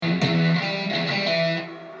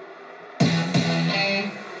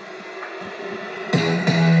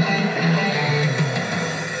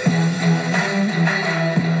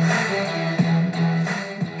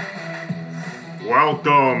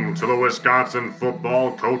Welcome to the Wisconsin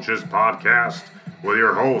Football Coaches Podcast with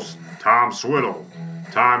your hosts, Tom Swiddle,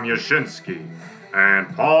 Tom Yashinsky, and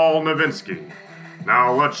Paul Novinsky.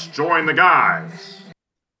 Now let's join the guys.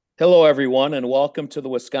 Hello, everyone, and welcome to the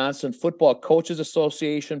Wisconsin Football Coaches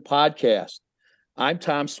Association podcast. I'm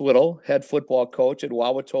Tom Swiddle, head football coach at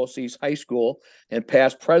Wauwatosa High School and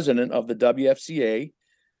past president of the WFCA,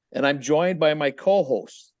 and I'm joined by my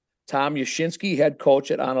co-hosts, Tom Yashinsky, head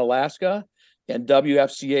coach at Onalaska and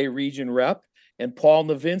WFCA region rep, and Paul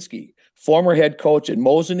Novinsky, former head coach at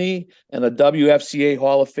Mosinee and a WFCA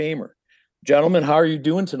Hall of Famer. Gentlemen, how are you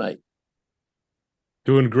doing tonight?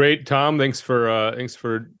 Doing great, Tom. Thanks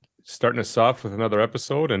for starting us off with another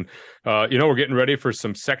episode. And we're getting ready for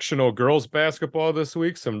some sectional girls basketball this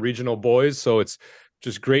week, some regional boys. So it's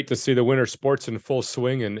just great to see the winter sports in full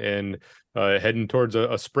swing and heading towards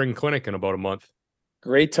a spring clinic in about a month.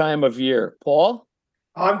 Great time of year. Paul?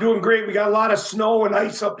 I'm doing great. We got a lot of snow and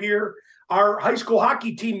ice up here. Our high school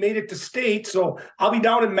hockey team made it to state, so I'll be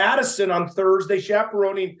down in Madison on Thursday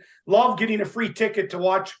chaperoning. Love getting a free ticket to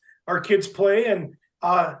watch our kids play, and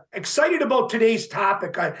excited about today's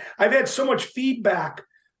topic. I've had so much feedback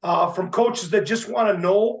from coaches that just want to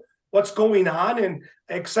know what's going on, and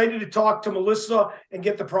excited to talk to Melissa and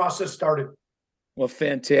get the process started. Well,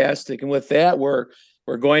 fantastic. And with that, we're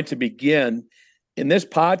going to begin. In this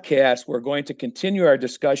podcast, we're going to continue our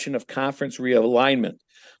discussion of conference realignment,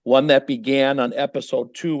 one that began on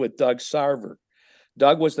episode 2 with Doug Sarver.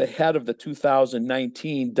 Doug was the head of the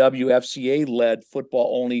 2019 WFCA-led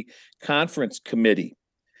football-only conference committee.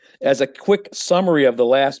 As a quick summary of the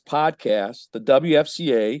last podcast, the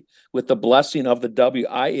WFCA, with the blessing of the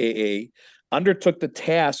WIAA, undertook the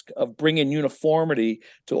task of bringing uniformity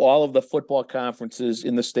to all of the football conferences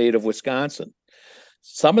in the state of Wisconsin.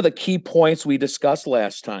 Some of the key points we discussed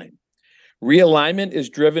last time. Realignment is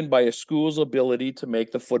driven by a school's ability to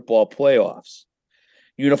make the football playoffs.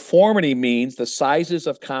 Uniformity means the sizes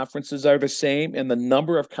of conferences are the same and the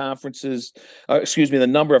number of conference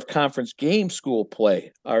games school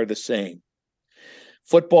play are the same.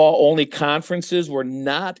 Football-only conferences were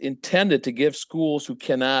not intended to give schools who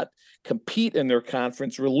cannot compete in their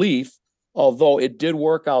conference relief, although it did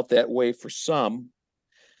work out that way for some.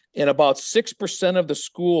 And about 6% of the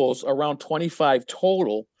schools, around 25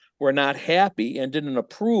 total, were not happy and didn't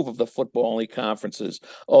approve of the football-only conferences,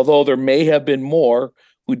 although there may have been more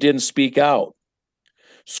who didn't speak out.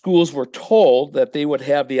 Schools were told that they would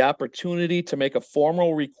have the opportunity to make a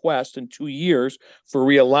formal request in 2 years for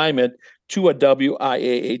realignment to a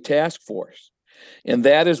WIAA task force. And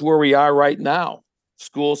that is where we are right now.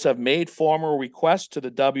 Schools have made formal requests to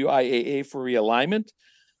the WIAA for realignment.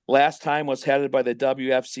 Last time was headed by the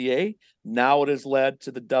WFCA. Now it is led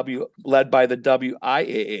by the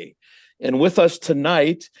WIAA. And with us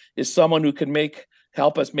tonight is someone who can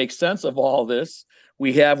help us make sense of all this.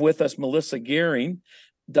 We have with us Melissa Gehring,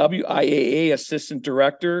 WIAA Assistant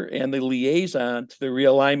Director and the liaison to the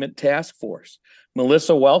Realignment Task Force.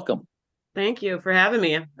 Melissa, welcome. Thank you for having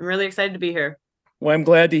me. I'm really excited to be here. Well, I'm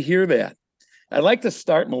glad to hear that. I'd like to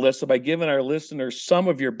start, Melissa, by giving our listeners some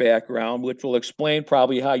of your background, which will explain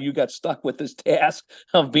probably how you got stuck with this task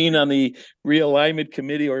of being on the Realignment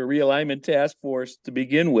Committee or Realignment Task Force to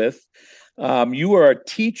begin with. You are a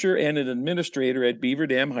teacher and an administrator at Beaver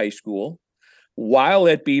Dam High School. While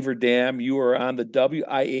at Beaver Dam, you were on the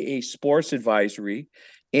WIAA Sports Advisory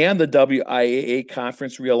and the WIAA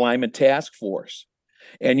Conference Realignment Task Force.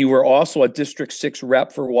 And you were also a District 6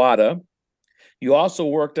 rep for WADA. You also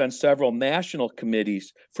worked on several national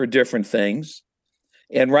committees for different things.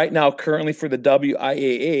 And right now, currently for the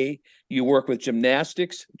WIAA, you work with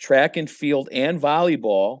gymnastics, track and field, and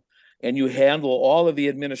volleyball, and you handle all of the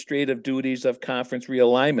administrative duties of conference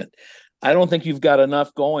realignment. I don't think you've got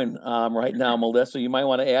enough going right now, Melissa. You might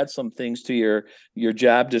want to add some things to your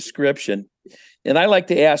job description. And I like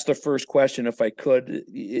to ask the first question, if I could.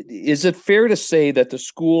 Is it fair to say that the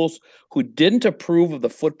schools who didn't approve of the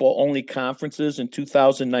football-only conferences in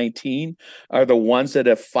 2019 are the ones that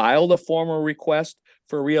have filed a formal request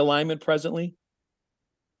for realignment presently?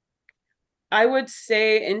 I would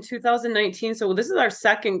say in 2019, so this is our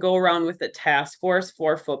second go-around with the task force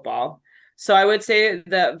for football. So I would say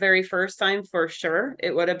the very first time for sure,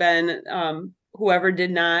 it would have been whoever did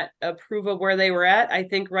not approve of where they were at. I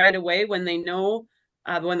think right away when they know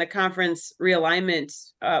when the conference realignment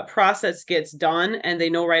process gets done and they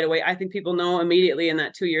know right away, I think people know immediately in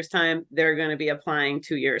that 2 years time, they're going to be applying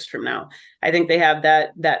 2 years from now. I think they have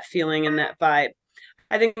that feeling and that vibe.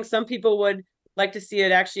 I think some people would like to see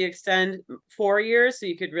it actually extend 4 years so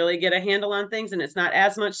you could really get a handle on things and it's not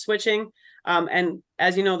as much switching. And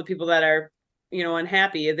as you know, the people that are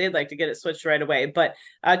unhappy, they'd like to get it switched right away. But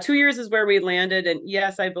 2 years is where we landed. And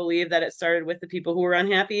yes, I believe that it started with the people who were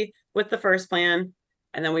unhappy with the first plan.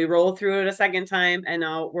 And then we rolled through it a second time. And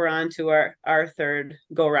now we're on to our third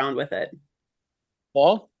go round with it.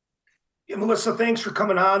 Paul? Yeah, Melissa, thanks for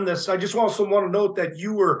coming on this. I just also want to note that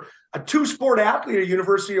you were a two-sport athlete at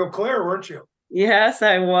University of Eau Claire, weren't you? Yes,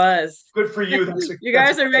 I was. Good for you. You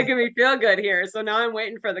guys are making me feel good here. So now I'm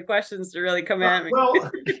waiting for the questions to really come at me. Well,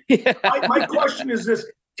 my question is this.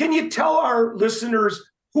 Can you tell our listeners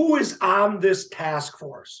who is on this task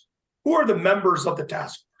force? Who are the members of the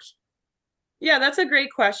task force? Yeah, that's a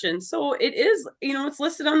great question. So it is, it's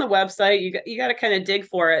listed on the website. You got to kind of dig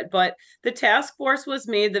for it. But the task force was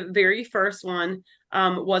made, the very first one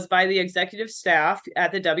was by the executive staff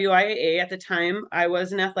at the WIAA. At the time, I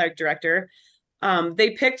was an athletic director.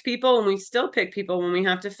 They picked people, and we still pick people when we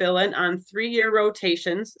have to fill in on 3-year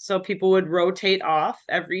rotations. So people would rotate off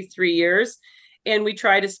every 3 years. And we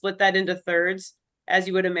try to split that into thirds, as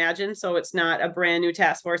you would imagine. So it's not a brand new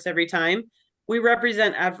task force every time. We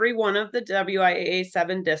represent every one of the WIAA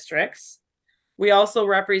 7 districts. We also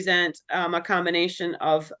represent a combination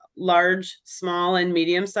of large, small, and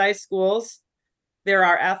medium-sized schools. There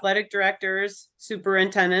are athletic directors,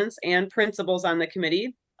 superintendents, and principals on the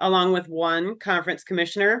committee, along with one conference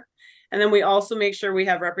commissioner. And then we also make sure we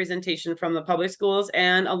have representation from the public schools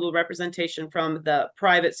and a little representation from the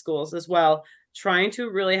private schools as well, trying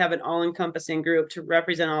to really have an all-encompassing group to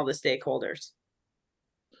represent all the stakeholders.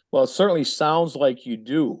 Well, it certainly sounds like you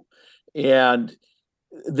do. And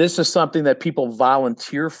this is something that people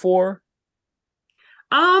volunteer for?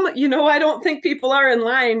 I don't think people are in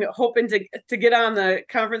line hoping to get on the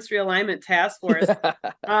conference realignment task force.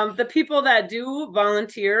 The people that do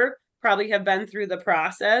volunteer probably have been through the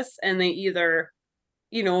process, and they either,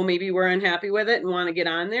 maybe were unhappy with it and want to get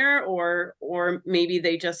on there, or maybe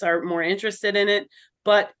they just are more interested in it.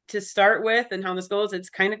 But to start with, and how this goes, it's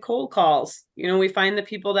kind of cold calls. We find the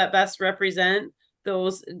people that best represent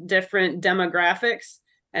those different demographics,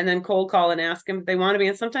 and then cold call and ask them if they want to be.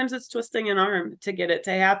 And sometimes it's twisting an arm to get it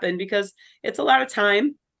to happen, because it's a lot of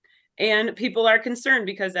time, and people are concerned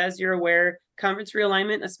because, as you're aware, conference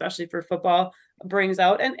realignment, especially for football, brings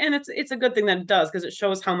out, and it's a good thing that it does, because it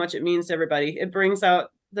shows how much it means to everybody. It brings out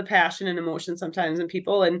the passion and emotion sometimes in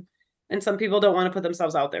people, and some people don't want to put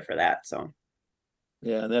themselves out there for that. So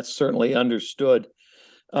yeah, that's certainly understood.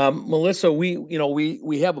 Melissa,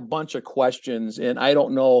 we have a bunch of questions, and I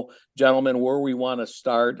don't know, gentlemen, where we want to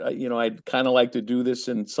start. I'd kind of like to do this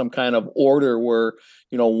in some kind of order where,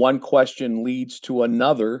 one question leads to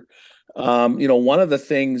another. One of the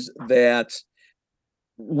things that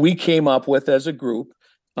we came up with as a group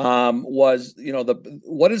was,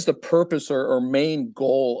 what is the purpose or main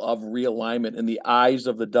goal of realignment in the eyes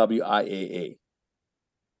of the WIAA?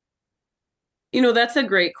 That's a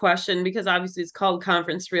great question, because obviously it's called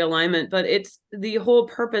conference realignment, but it's the whole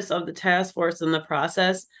purpose of the task force and the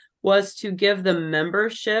process was to give the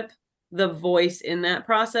membership the voice in that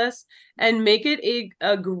process and make it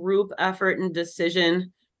a group effort and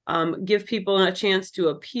decision, give people a chance to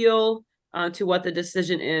appeal to what the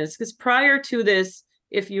decision is. Because prior to this,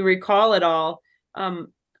 if you recall it all,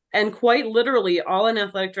 and quite literally all an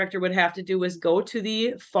athletic director would have to do was go to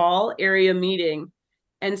the fall area meeting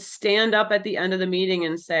and stand up at the end of the meeting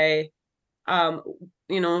and say,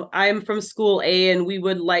 I'm from school A and we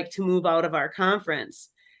would like to move out of our conference.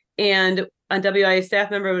 And a WIA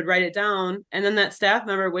staff member would write it down. And then that staff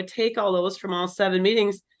member would take all those from all 7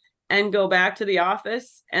 meetings and go back to the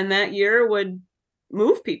office. And that year would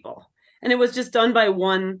move people. And it was just done by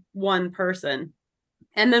one person.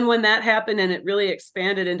 And then when that happened and it really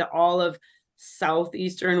expanded into all of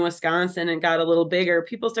southeastern Wisconsin and got a little bigger,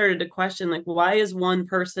 people started to question, like, why is one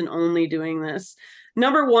person only doing this?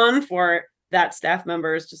 Number one, for that staff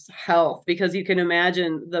member is just health, because you can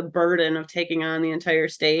imagine the burden of taking on the entire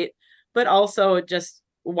state, but also just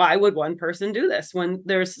why would one person do this when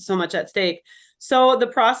there's so much at stake? So the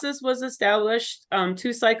process was established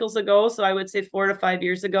 2 cycles ago. So I would say 4 to 5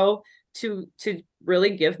 years ago to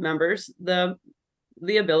really give members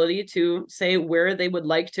the ability to say where they would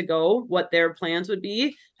like to go, what their plans would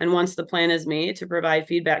be, and once the plan is made, to provide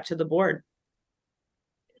feedback to the board.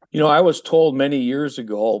 I was told many years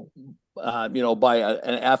ago, by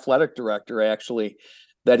an athletic director, actually,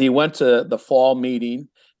 that he went to the fall meeting,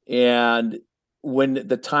 and when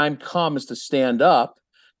the time comes to stand up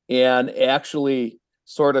and actually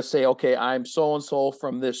sort of say, okay, I'm so-and-so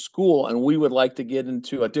from this school, and we would like to get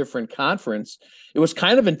into a different conference, it was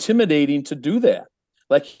kind of intimidating to do that.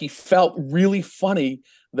 Like, he felt really funny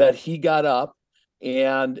that he got up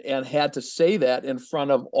and had to say that in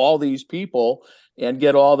front of all these people and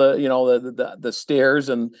get all the, the stares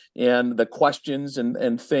and the questions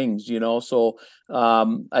and things, so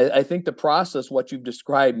I think the process, what you've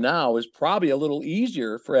described now, is probably a little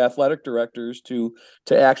easier for athletic directors to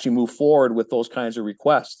actually move forward with those kinds of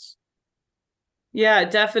requests. Yeah,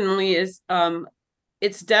 it definitely is.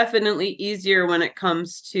 It's definitely easier when it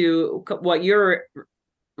comes to what you're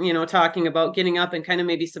talking about, getting up and kind of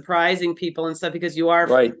maybe surprising people and stuff, because you are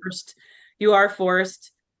right.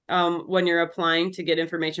 forced when you're applying to get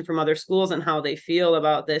information from other schools and how they feel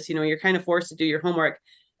about this. You're kind of forced to do your homework.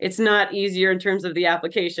 It's not easier in terms of the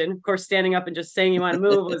application. Of course, standing up and just saying you want to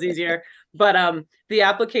move was easier, but the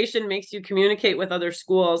application makes you communicate with other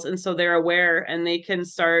schools, and so they're aware and they can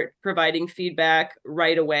start providing feedback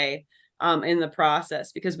right away in the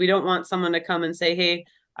process, because we don't want someone to come and say, hey,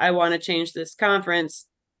 I want to change this conference,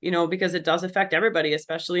 because it does affect everybody,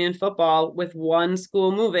 especially in football, with one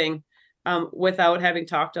school moving without having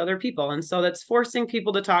talked to other people. And so that's forcing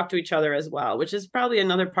people to talk to each other as well, which is probably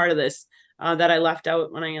another part of this that I left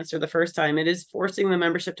out when I answered the first time. It is forcing the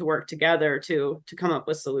membership to work together to come up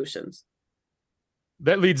with solutions.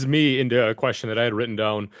 That leads me into a question that I had written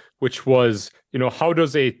down, which was, how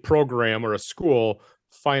does a program or a school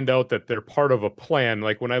find out that they're part of a plan?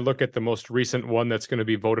 Like when I look at the most recent one that's going to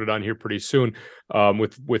be voted on here pretty soon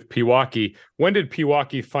with Pewaukee, when did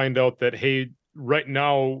Pewaukee find out that, hey, right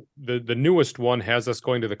now the newest one has us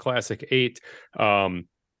going to the Classic 8?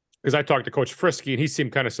 Because I talked to Coach Frisky and he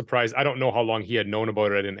seemed kind of surprised. I don't know how long he had known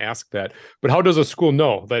about it. I didn't ask that. But how does a school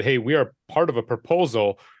know that, hey, we are part of a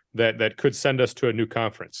proposal that could send us to a new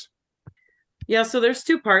conference? Yeah, so there's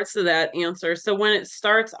two parts to that answer. So when it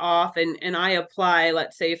starts off and I apply,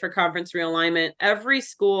 let's say for conference realignment, every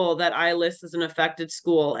school that I list as an affected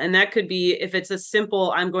school, and that could be, if it's a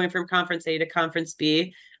simple, I'm going from conference A to conference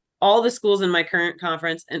B, all the schools in my current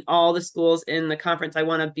conference and all the schools in the conference I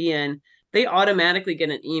want to be in, they automatically get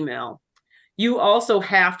an email. You also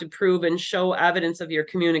have to prove and show evidence of your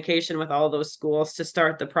communication with all those schools to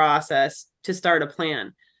start the process, to start a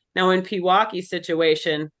plan. Now in Pewaukee's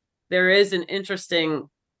situation, there is an interesting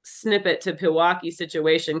snippet to Pewaukee's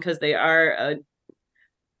situation, because they are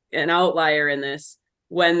an outlier in this.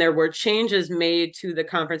 When there were changes made to the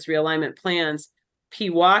conference realignment plans,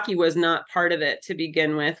 Pewaukee was not part of it to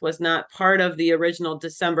begin with, was not part of the original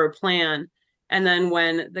December plan. And then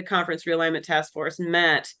when the conference realignment task force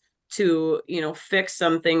met to, fix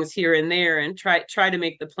some things here and there and try to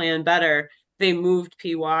make the plan better, they moved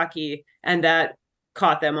Pewaukee, and that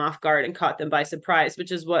caught them off guard and caught them by surprise,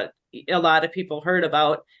 which is what a lot of people heard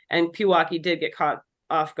about. And Pewaukee did get caught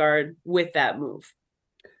off guard with that move.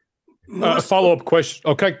 A follow-up question.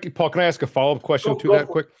 Okay, Paul, can I ask a follow-up question to that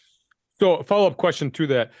quick? So a follow-up question to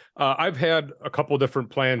that. I've had a couple of different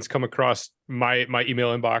plans come across my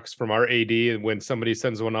email inbox from our AD, and when somebody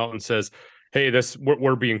sends one out and says, hey,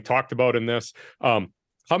 we're being talked about in this,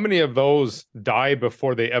 how many of those die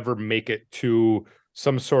before they ever make it to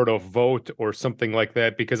some sort of vote or something like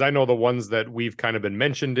that? Because I know the ones that we've kind of been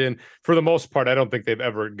mentioned in, for the most part, I don't think they've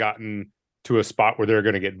ever gotten to a spot where they're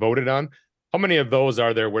going to get voted on. How many of those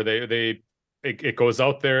are there where it goes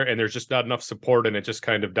out there and there's just not enough support and it just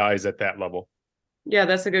kind of dies at that level? Yeah,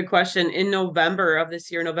 that's a good question. In November of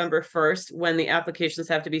this year, November 1st, when the applications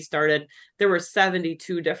have to be started, there were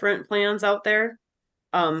 72 different plans out there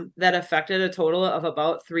that affected a total of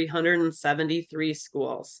about 373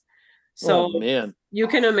 schools. So man, you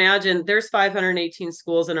can imagine there's 518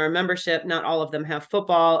 schools in our membership. Not all of them have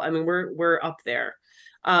football. I mean, we're up there.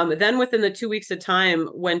 Then within the 2 weeks of time,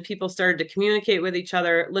 when people started to communicate with each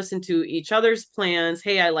other, listen to each other's plans.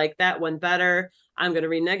 Hey, I like that one better. I'm going to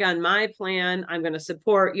renege on my plan. I'm going to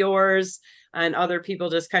support yours. And other people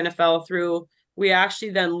just kind of fell through. We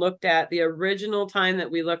actually then looked at the original time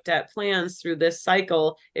that we looked at plans through this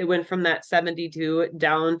cycle. It went from that 72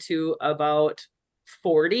 down to about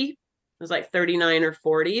 40. It was like 39 or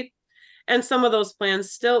 40. And some of those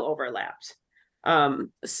plans still overlapped.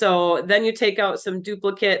 So then you take out some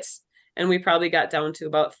duplicates, and we probably got down to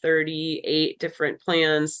about 38 different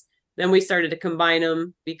plans. Then we started to combine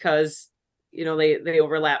them because, they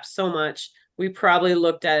overlap so much. We probably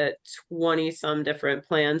looked at 20 some different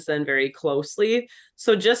plans then very closely.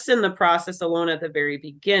 So just in the process alone at the very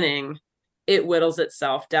beginning, it whittles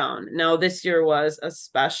itself down. Now, this year was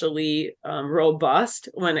especially robust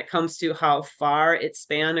when it comes to how far it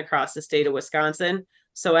spanned across the state of Wisconsin.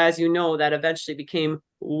 So as you know, that eventually became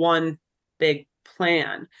one big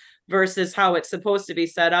plan versus how it's supposed to be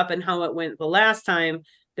set up and how it went the last time.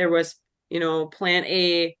 There was, plan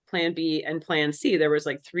A, plan B, and plan C. There was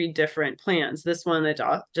like 3 different plans. This one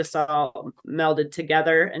that just all melded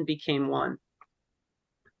together and became one.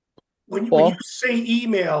 when you say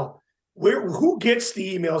email, who gets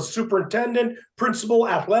the email? Superintendent, principal,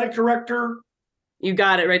 athletic director? You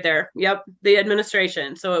got it right there. Yep. The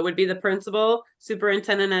administration. So it would be the principal,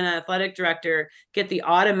 superintendent, and athletic director get the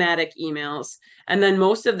automatic emails. And then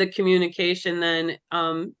most of the communication then,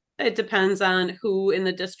 it depends on who in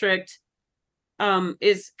the district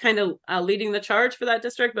is kind of leading the charge for that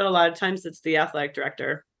district. But a lot of times it's the athletic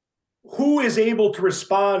director. Who is able to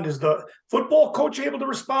respond? Is the football coach able to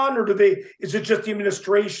respond, or is it just the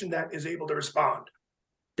administration that is able to respond?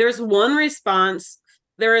 There's one response.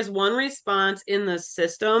 There is one response in the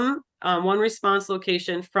system, one response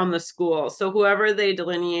location from the school. So whoever they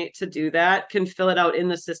delineate to do that can fill it out in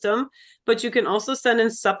the system, but you can also send in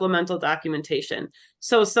supplemental documentation.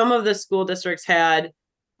 So some of the school districts had,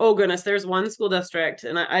 oh goodness, there's one school district,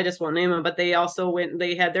 and I just won't name them, but they also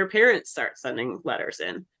they had their parents start sending letters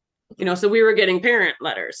in. So we were getting parent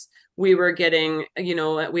letters. We were getting,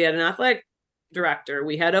 we had an athletic director.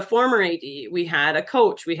 We had a former AD. We had a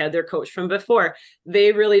coach. We had their coach from before.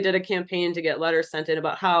 They really did a campaign to get letters sent in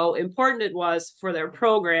about how important it was for their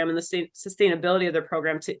program and the sustainability of their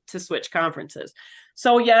program to switch conferences.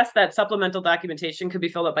 So yes, that supplemental documentation could be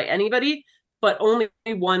filled out by anybody, but only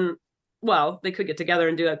one. Well, they could get together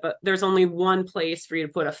and do it, but there's only one place for you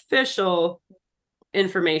to put official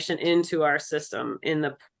information into our system in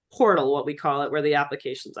the portal, what we call it, where the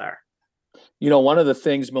applications are. One of the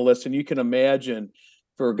things, Melissa, and you can imagine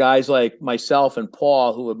for guys like myself and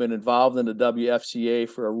Paul, who have been involved in the WFCA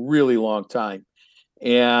for a really long time,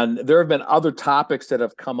 and there have been other topics that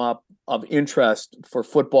have come up of interest for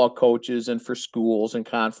football coaches and for schools and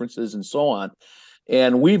conferences and so on.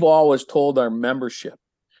 And we've always told our membership,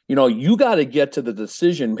 you got to get to the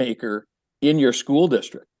decision maker in your school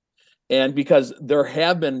district. And because there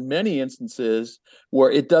have been many instances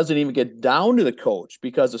where it doesn't even get down to the coach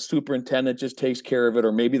because the superintendent just takes care of it,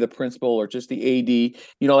 or maybe the principal or just the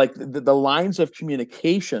AD, like the lines of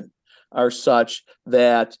communication are such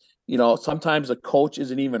that, sometimes the coach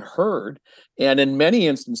isn't even heard. And in many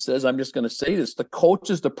instances, I'm just going to say this, the coach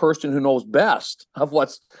is the person who knows best of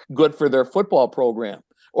what's good for their football program.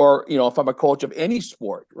 Or, if I'm a coach of any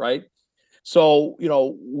sport, right? So,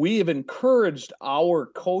 we have encouraged our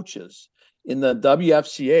coaches in the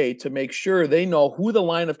WFCA to make sure they know who the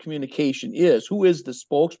line of communication is, who is the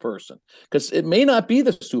spokesperson, because it may not be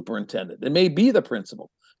the superintendent, it may be the principal,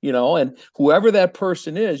 and whoever that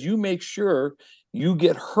person is, you make sure you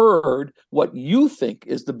get heard what you think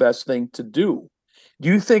is the best thing to do. Do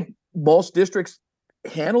you think most districts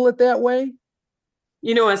handle it that way?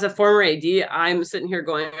 As a former AD, I'm sitting here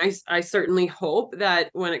going, I certainly hope that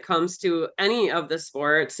when it comes to any of the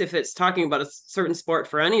sports, if it's talking about a certain sport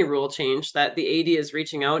for any rule change, that the AD is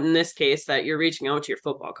reaching out. In this case, that you're reaching out to your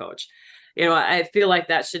football coach. I feel like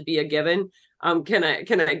that should be a given. Can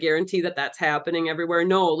I guarantee that that's happening everywhere?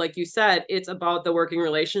 No, like you said, it's about the working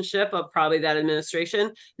relationship of probably that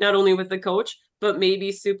administration, not only with the coach, but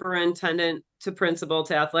maybe superintendent to principal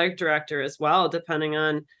to athletic director as well, depending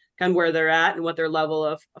on where they're at and what their level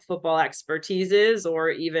of football expertise is,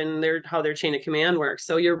 or even how their chain of command works.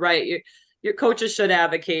 So you're right. Your coaches should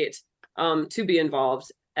advocate to be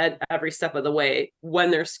involved at every step of the way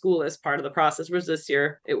when their school is part of the process, whereas this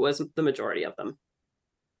year it was the majority of them.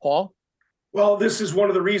 Paul? Well, this is one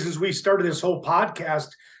of the reasons we started this whole podcast.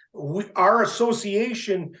 Our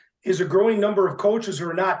association is a growing number of coaches who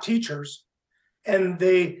are not teachers, and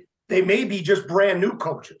they may be just brand new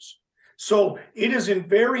coaches. So it is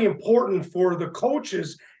very important for the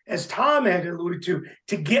coaches, as Tom had alluded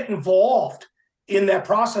to get involved in that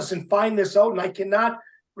process and find this out. And I cannot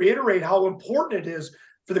reiterate how important it is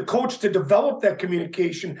for the coach to develop that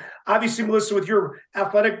communication. Obviously, Melissa, with your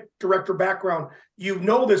athletic director background, you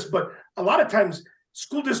know this, but a lot of times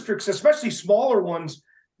school districts, especially smaller ones,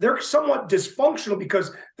 they're somewhat dysfunctional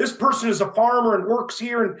because this person is a farmer and works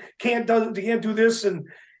here and can't do this. And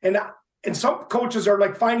some coaches are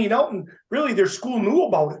like finding out, and really their school knew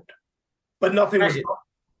about it, but nothing was done.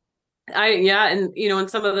 And in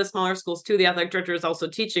some of the smaller schools too, the athletic director is also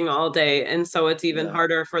teaching all day. And so it's even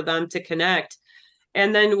harder for them to connect.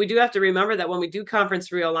 And then we do have to remember that when we do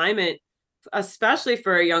conference realignment, especially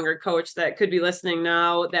for a younger coach that could be listening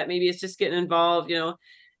now, that maybe is just getting involved,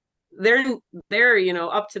 they're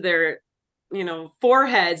up to their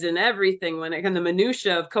foreheads and everything when it comes to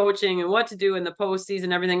minutia of coaching and what to do in the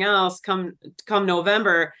postseason, everything else come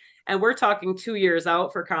November. And we're talking 2 years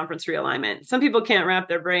out for conference realignment. Some people can't wrap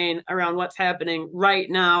their brain around what's happening right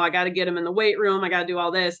now. I got to get them in the weight room. I got to do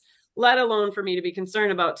all this, let alone for me to be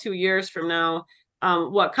concerned about 2 years from now,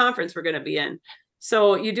 what conference we're going to be in.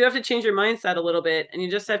 So you do have to change your mindset a little bit, and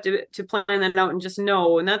you just have to plan that out and just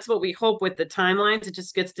know. And that's what we hope with the timelines. It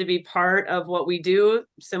just gets to be part of what we do,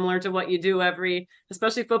 similar to what you do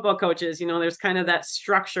especially football coaches. There's kind of that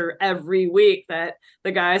structure every week that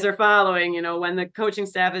the guys are following, when the coaching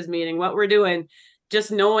staff is meeting, what we're doing,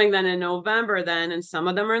 just knowing that in November then, and some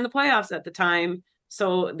of them are in the playoffs at the time,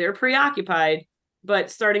 so they're preoccupied.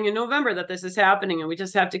 But starting in November that this is happening, and we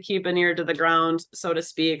just have to keep an ear to the ground, so to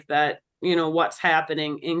speak, that what's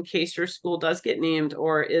happening in case your school does get named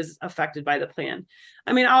or is affected by the plan.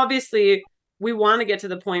 I mean, obviously, we want to get to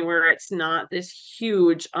the point where it's not this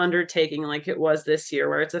huge undertaking like it was this year,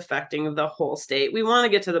 where it's affecting the whole state. We want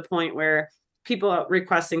to get to the point where people are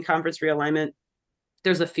requesting conference realignment,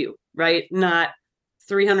 there's a few, right? Not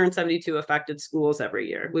 372 affected schools every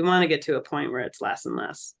year. We want to get to a point where it's less and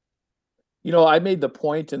less. I made the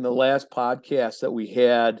point in the last podcast that we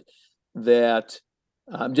had that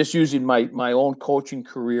I'm just using my own coaching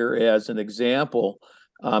career as an example.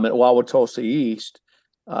 At Wauwatosa East,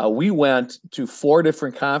 we went to 4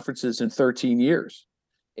 different conferences in 13 years.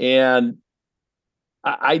 And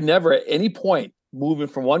I never at any point moving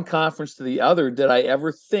from one conference to the other did I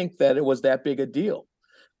ever think that it was that big a deal.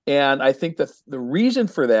 And I think that the reason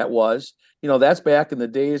for that was, that's back in the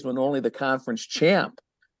days when only the conference champ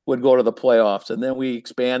would go to the playoffs. And then we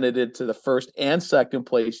expanded it to the first and second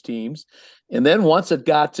place teams. And then once it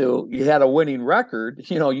got to, you had a winning record,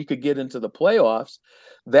 you could get into the playoffs.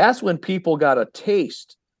 That's when people got a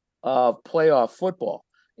taste of playoff football.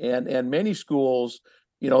 And many schools,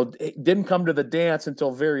 didn't come to the dance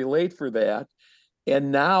until very late for that.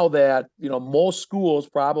 And now that, most schools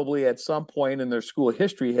probably at some point in their school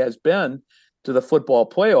history has been to the football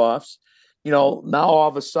playoffs, now all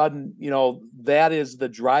of a sudden, that is the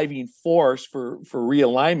driving force for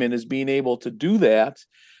realignment, is being able to do that.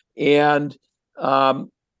 And,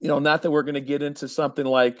 not that we're going to get into something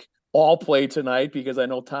like all play tonight, because I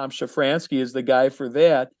know Tom Shafransky is the guy for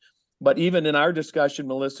that. But even in our discussion,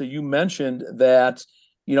 Melissa, you mentioned that,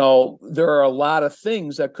 there are a lot of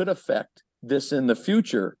things that could affect this in the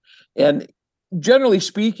future. And generally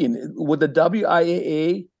speaking, would the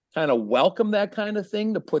WIAA kind of welcome that kind of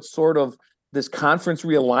thing, to put sort of this conference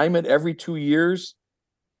realignment every 2 years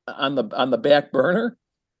on the back burner?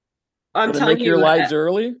 I'm telling make your lives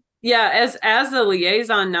early. Yeah, as a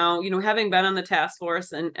liaison now, having been on the task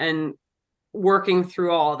force and working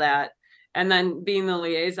through all that, and then being the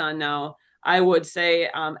liaison now, I would say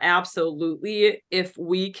absolutely. If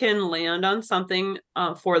we can land on something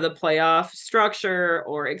for the playoff structure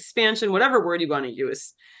or expansion, whatever word you want to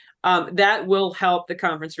use, that will help the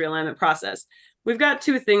conference realignment process. We've got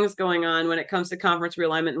 2 things going on when it comes to conference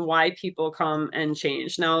realignment and why people come and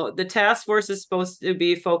change. Now, the task force is supposed to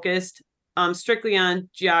be focused strictly on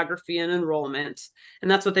geography and enrollment, and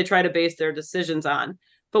that's what they try to base their decisions on.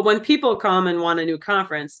 But when people come and want a new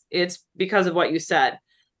conference, it's because of what you said.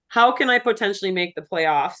 How can I potentially make the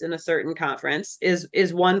playoffs in a certain conference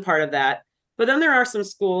is one part of that. But then there are some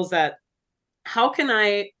schools that, how can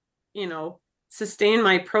I, sustain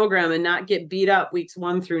my program and not get beat up weeks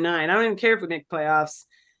 1 through 9? I don't even care if we make playoffs.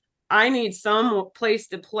 I need some place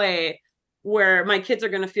to play where my kids are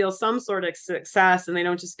going to feel some sort of success, and they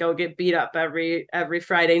don't just go get beat up every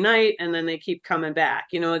Friday night and then they keep coming back.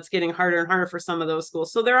 It's getting harder and harder for some of those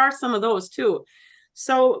schools. So there are some of those too.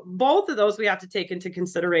 So both of those we have to take into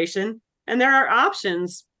consideration. And there are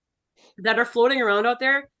options that are floating around out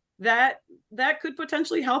there that could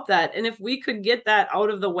potentially help that. And if we could get that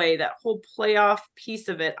out of the way, that whole playoff piece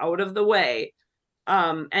of it out of the way,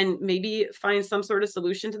 and maybe find some sort of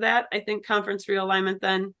solution to that, I think conference realignment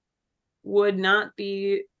then would not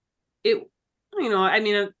be it.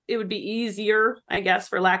 It would be easier, I guess,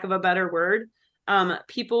 for lack of a better word.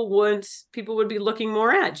 People would be looking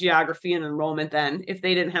more at geography and enrollment then, if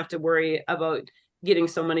they didn't have to worry about getting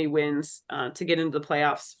so many wins to get into the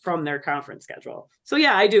playoffs from their conference schedule. So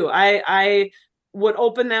yeah, I do. I would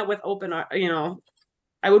open that with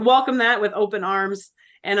I would welcome that with open arms,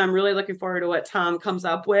 and I'm really looking forward to what Tom comes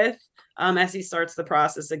up with as he starts the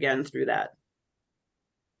process again through that.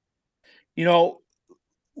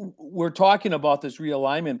 We're talking about this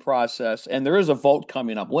realignment process, and there is a vote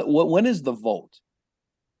coming up. When is the vote?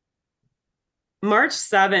 March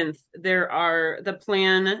 7th,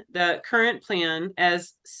 the current plan,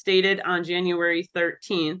 as stated on January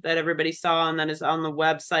 13th, that everybody saw and that is on the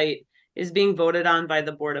website, is being voted on by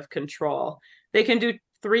the Board of Control. They can do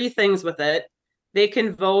 3 things with it. They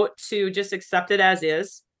can vote to just accept it as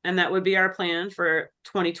is, and that would be our plan for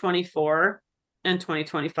 2024 and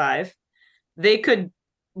 2025. They could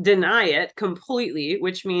deny it completely,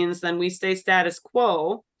 which means then we stay status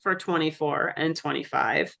quo for 24 and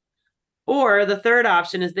 25. Or the third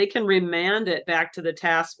option is they can remand it back to the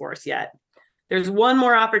task force yet. There's one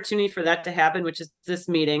more opportunity for that to happen, which is this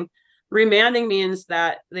meeting. Remanding means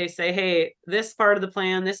that they say, hey, this part of the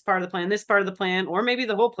plan, this part of the plan, this part of the plan, or maybe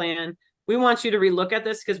the whole plan, we want you to relook at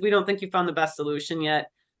this because we don't think you found the best solution yet.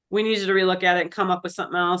 We need you to relook at it and come up with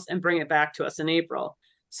something else and bring it back to us in April.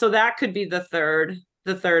 So that could be the third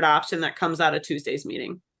option that comes out of Tuesday's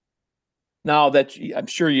meeting. Now that I'm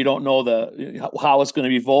sure you don't know how it's going to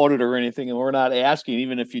be voted or anything, and we're not asking,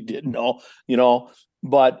 even if you did know,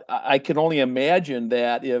 but I can only imagine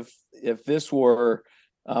that if this were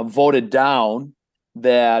voted down,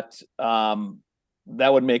 that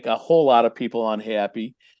would make a whole lot of people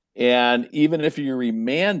unhappy. And even if you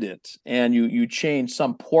remand it and you change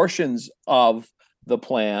some portions of the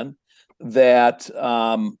plan, that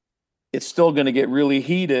it's still going to get really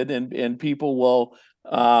heated, and people will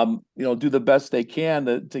do the best they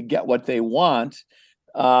can to get what they want.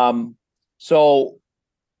 So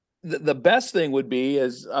the best thing would be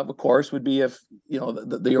if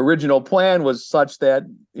the original plan was such that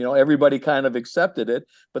everybody kind of accepted it,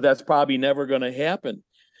 but that's probably never going to happen.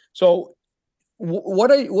 So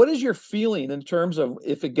what is your feeling in terms of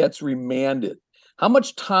if it gets remanded? How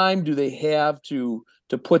much time do they have to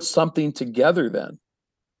put something together then?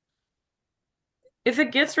 If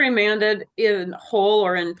it gets remanded in whole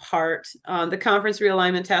or in part, the Conference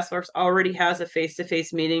Realignment Task Force already has a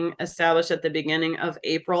face-to-face meeting established at the beginning of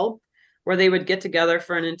April, where they would get together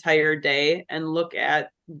for an entire day and look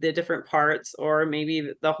at the different parts, or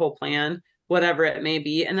maybe the whole plan, whatever it may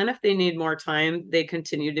be. And then if they need more time, they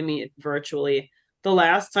continue to meet virtually. The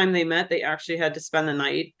last time they met, they actually had to spend the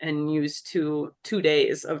night and use two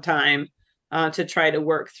days of time to try to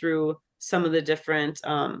work through some of the different,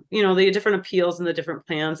 the different appeals and the different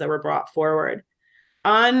plans that were brought forward.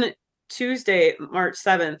 On Tuesday, March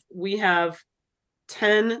 7th, we have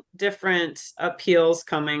 10 different appeals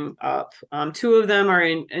coming up. 2 of them are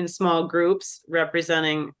in small groups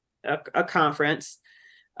representing a conference.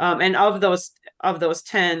 And of those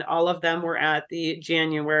 10, all of them were at the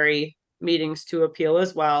January meetings to appeal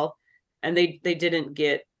as well. And they didn't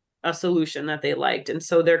get a solution that they liked. And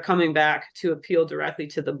so they're coming back to appeal directly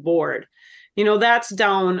to the board. That's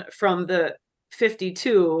down from the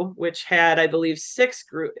 52, which had, I believe, 6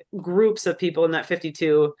 groups of people in that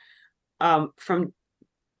 52 from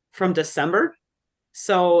December.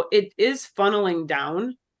 So it is funneling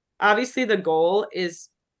down. Obviously, the goal is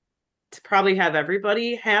to probably have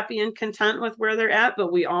everybody happy and content with where they're at,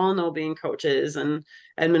 but we all know, being coaches and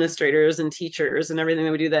administrators and teachers and everything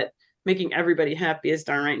that we do, that making everybody happy is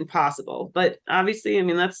darn right impossible. But obviously,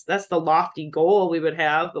 that's the lofty goal we would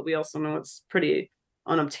have, but we also know it's pretty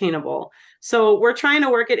unobtainable. So we're trying to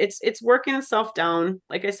work it. It's working itself down.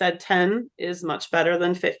 Like I said, 10 is much better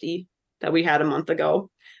than 50 that we had a month ago.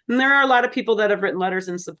 And there are a lot of people that have written letters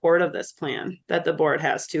in support of this plan that the board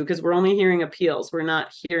has too, because we're only hearing appeals. We're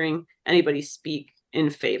not hearing anybody speak in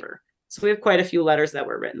favor. So we have quite a few letters that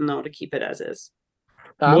were written, though, to keep it as is.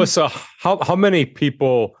 Melissa, how many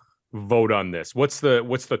people vote on this? What's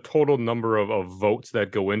the total number of votes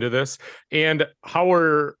that go into this, and how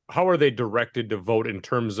are they directed to vote in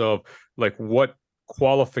terms of like what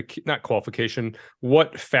what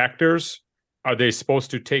factors are they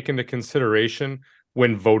supposed to take into consideration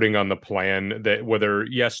when voting on the plan, that whether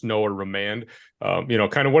yes, no, or remand? Kind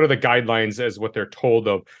of what are the guidelines as what they're told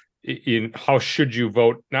of in how should you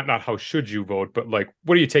vote? Not how should you vote, but like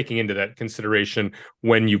what are you taking into that consideration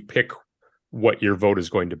when you pick what your vote is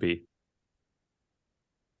going to be?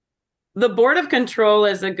 The Board of Control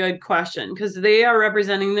is a good question, because they are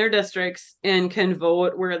representing their districts and can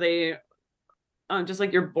vote where they, just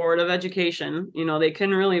like your Board of Education, they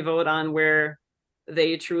can really vote on where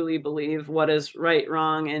they truly believe what is right,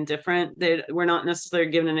 wrong, and different. We're not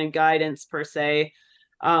necessarily given any guidance per se.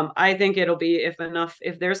 I think it'll be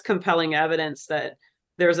if there's compelling evidence that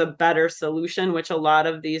there's a better solution, which a lot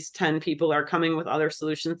of these 10 people are coming with other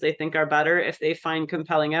solutions they think are better. If they find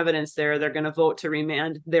compelling evidence there, they're going to vote to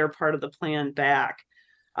remand their part of the plan back.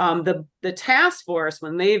 The task force,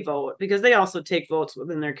 when they vote, because they also take votes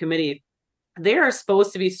within their committee, they are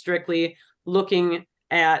supposed to be strictly looking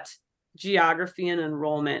at geography and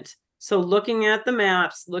enrollment. So looking at the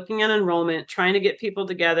maps, looking at enrollment, trying to get people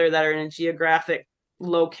together that are in a geographic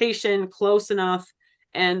location close enough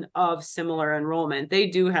and of similar enrollment. They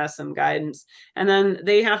do have some guidance. And then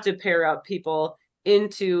they have to pair up people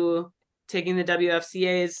into taking the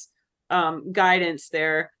WFCA's guidance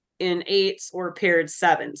there in 8s or paired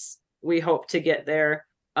 7s. We hope to get there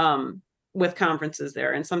with conferences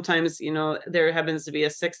there. And sometimes, there happens to be a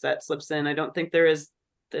 6 that slips in. I don't think there is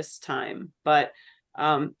this time, but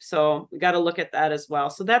So we got to look at that as well.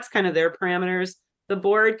 So that's kind of their parameters. The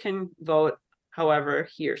board can vote however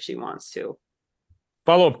he or she wants to.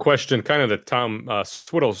 Follow-up question, kind of the Tom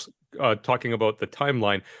Swiddle's talking about the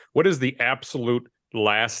timeline. What is the absolute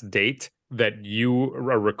last date that you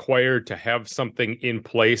are required to have something in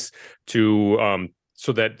place to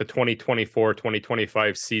so that the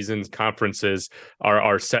 2024-2025 seasons conferences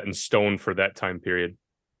are set in stone for that time period?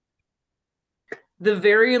 The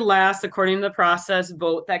very last, according to the process,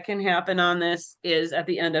 vote that can happen on this is at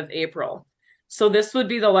the end of April. So this would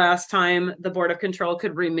be the last time the Board of Control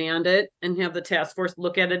could remand it and have the task force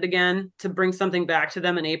look at it again to bring something back to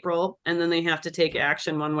them in April. And then they have to take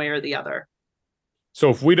action one way or the other. So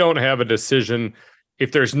if we don't have a decision,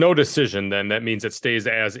 if there's no decision, then that means it stays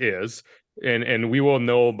as is. And we will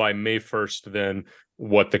know by May 1st then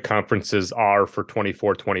what the conferences are for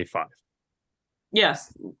 24-25.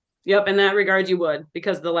 Yes. Yep. In that regard, you would,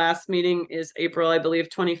 because the last meeting is April, I believe,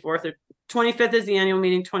 24th or 25th is the annual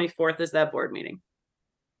meeting. 24th is that board meeting.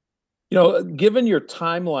 You know, given your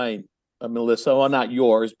timeline, Melissa, well, not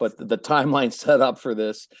yours, but the timeline set up for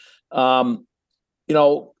this, you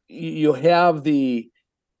know, you have the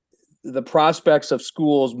prospects of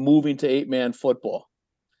schools moving to 8-man football.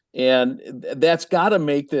 And that's got to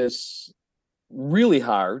make this really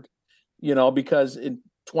hard, you know, because in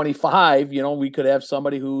 25, you know, we could have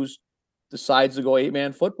somebody who's decides to go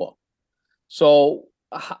 8-man football. So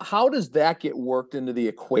how does that get worked into the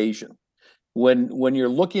equation when you're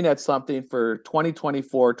looking at something for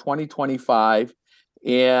 2024, 2025,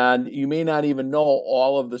 and you may not even know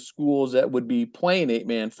all of the schools that would be playing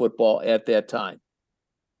 8-man football at that time?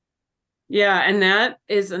 Yeah, and that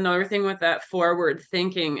is another thing with that forward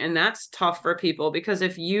thinking, and that's tough for people because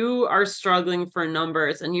if you are struggling for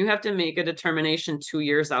numbers and you have to make a determination 2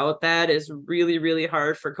 years out, that is really, really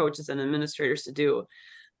hard for coaches and administrators to do.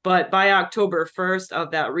 But by October 1st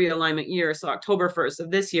of that realignment year, so October 1st of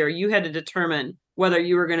this year, you had to determine whether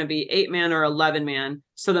you were going to be 8-man or 11-man.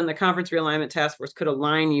 So then the conference realignment task force could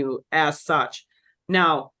align you as such.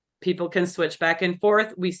 Now, people can switch back and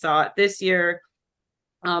forth. We saw it this year.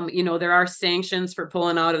 You know, there are sanctions for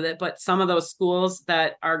pulling out of it, but some of those schools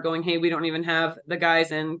that are going, hey, we don't even have the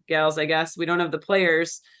guys and gals, I guess, we don't have the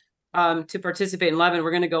players to participate in 11.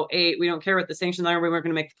 We're going to go 8. We don't care what the sanctions are. We weren't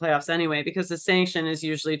going to make the playoffs anyway, because the sanction is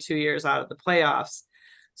usually 2 years out of the playoffs.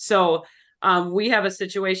 So we have a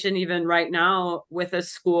situation even right now with a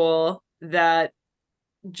school that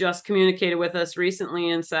just communicated with us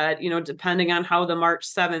recently and said, you know, depending on how the March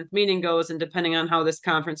 7th meeting goes and depending on how this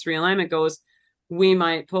conference realignment goes, we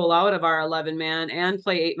might pull out of our 11-man and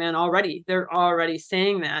play 8-man already. They're already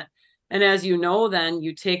saying that. And as you know, then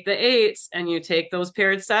you take the 8s and you take those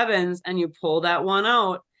paired 7s and you pull that one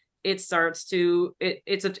out, it starts to,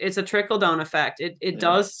 it's a trickle down effect. It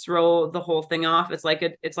does throw the whole thing off. It's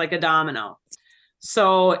like a domino.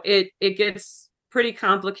 So it gets pretty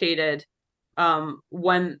complicated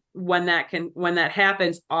when that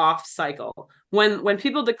happens off cycle. When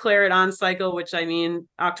people declare it on cycle, which I mean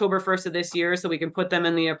October 1st of this year, so we can put them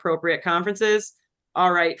in the appropriate conferences,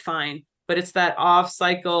 all right, fine. But it's that off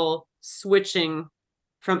cycle switching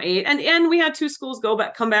from 8, and we had 2 schools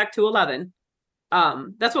come back to 11.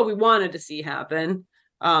 That's what we wanted to see happen.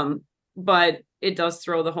 But it does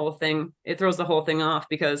throw the whole thing. It throws the whole thing off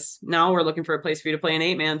because now we're looking for a place for you to play an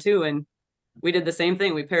 8-man too, and we did the same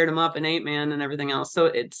thing. We paired them up in 8-man and everything else. So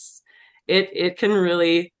it can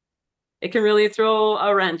really throw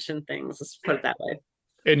a wrench in things. Let's put it that way.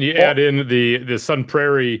 And you add in the Sun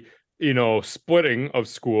Prairie, you know, splitting of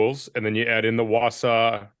schools, and then you add in the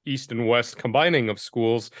WIAA East and West combining of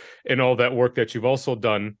schools, and all that work that you've also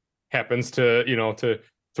done happens to, you know, to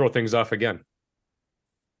throw things off again.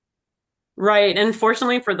 Right. And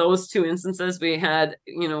fortunately for those 2 instances, we had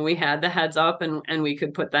the heads up and we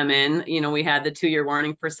could put them in. You know, we had the 2-year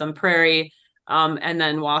warning for Sun Prairie. And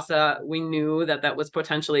then WIAA, we knew that was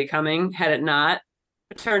potentially coming. Had it not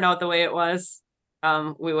turned out the way it was,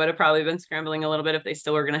 we would have probably been scrambling a little bit if they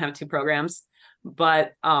still were going to have 2 programs.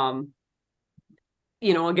 But,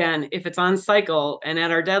 you know, again, if it's on cycle and at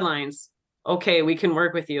our deadlines, okay, we can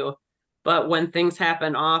work with you. But when things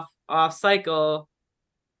happen off cycle,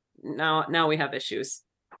 now we have issues.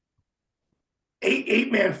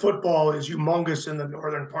 8-man football is humongous in the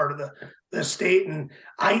northern part of the state, and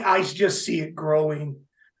I just see it growing.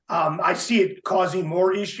 I see it causing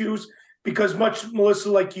more issues because much,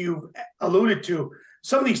 Melissa, like you alluded to,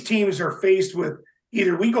 some of these teams are faced with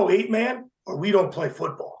either we go 8-man or we don't play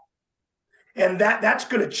football. And that's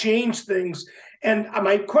going to change things. And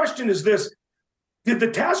my question is this: did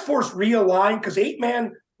the task force realign? Because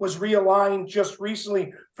 8-man was realigned just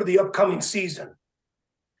recently for the upcoming season.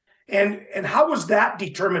 And how was that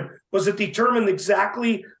determined? Was it determined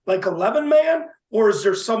exactly like 11-man, or is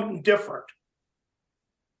there something different?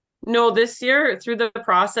 No, this year through the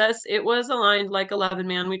process, it was aligned like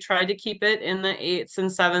 11-man. We tried to keep it in the 8s and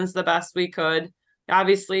 7s the best we could.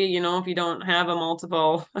 Obviously, if you don't have a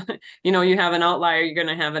multiple, you have an outlier, you're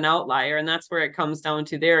going to have an outlier. And that's where it comes down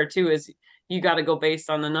to there too, is you got to go based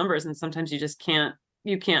on the numbers. And sometimes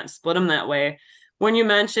you can't split them that way. When you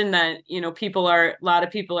mentioned that, a lot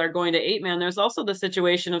of people are going to 8-man, there's also the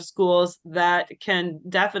situation of schools that can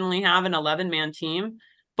definitely have an 11-man team,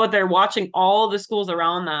 but they're watching all the schools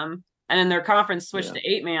around them and in their conference switch to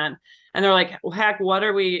 8-man. And they're like, well, heck, what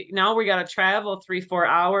are we now? We got to travel 3-4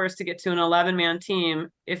 hours to get to an 11-man team.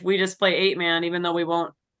 If we just play 8-man, even though we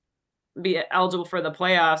won't be eligible for the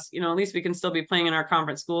playoffs, at least we can still be playing in our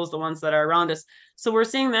conference schools, the ones that are around us. So we're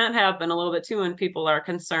seeing that happen a little bit too. And people are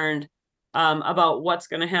concerned about what's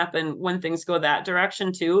going to happen when things go that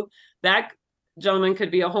direction too. That, gentlemen,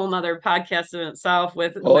 could be a whole nother podcast in itself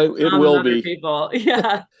with it will be people.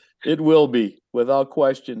 Yeah. It will be, without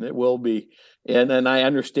question. It will be. And I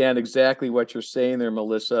understand exactly what you're saying there,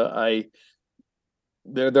 Melissa.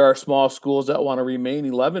 There are small schools that want to remain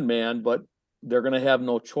 11-man, but they're going to have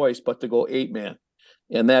no choice but to go 8-man.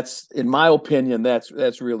 And that's, in my opinion,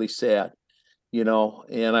 that's really sad,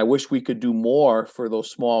 and I wish we could do more for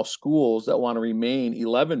those small schools that want to remain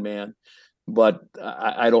 11-man, but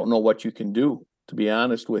I don't know what you can do, to be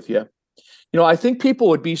honest with you. I think people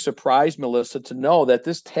would be surprised, Melissa, to know that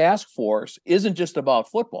this task force isn't just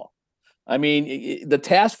about football. I mean, the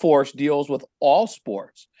task force deals with all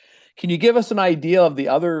sports. Can you give us an idea of the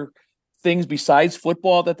other things besides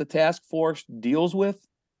football that the task force deals with?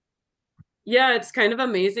 Yeah, it's kind of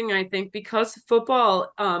amazing, I think, because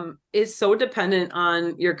football is so dependent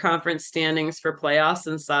on your conference standings for playoffs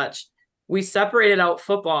and such. We separated out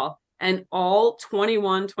football, and all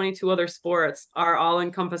 21, 22 other sports are all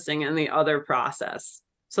encompassing in the other process.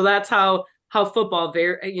 So that's how football,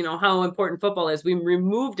 how important football is. We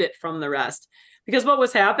removed it from the rest, because what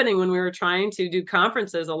was happening when we were trying to do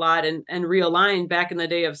conferences a lot and realign back in the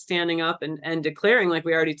day of standing up and declaring, like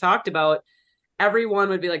we already talked about, everyone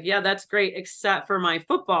would be like, yeah, that's great, except for my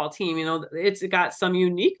football team. It's got some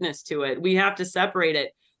uniqueness to it. We have to separate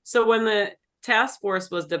it. So when the task force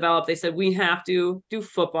was developed, they said we have to do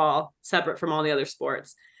football separate from all the other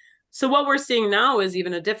sports. So what we're seeing now is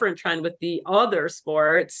even a different trend with the other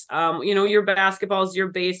sports. Your basketballs, your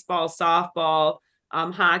baseball, softball,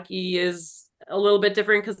 hockey is a little bit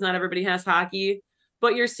different because not everybody has hockey,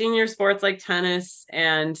 but your senior sports like tennis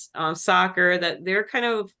and soccer, that they're kind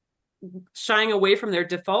of shying away from their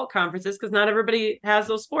default conferences because not everybody has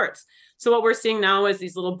those sports. So what we're seeing now is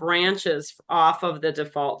these little branches off of the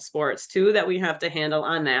default sports too that we have to handle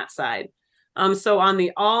on that side. So on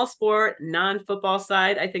the all sport, non-football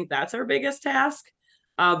side, I think that's our biggest task.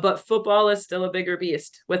 But football is still a bigger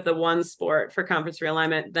beast with the one sport for conference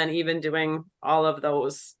realignment than even doing all of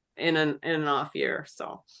those in an off year.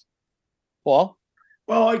 So, Paul?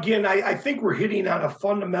 Well, again, I think we're hitting on a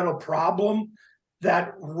fundamental problem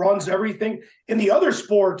that runs everything. In the other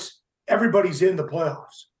sports, everybody's in the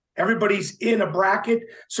playoffs. Everybody's in a bracket.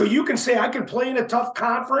 So you can say, I can play in a tough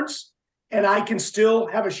conference and I can still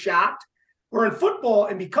have a shot. Where in football,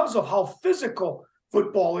 and because of how physical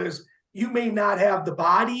football is, you may not have the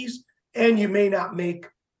bodies and you may not make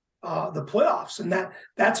the playoffs. And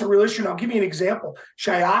that's a real issue. And I'll give you an example.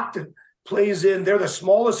 Shiocton plays they're the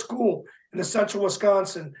smallest school in the central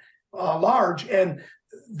Wisconsin large, and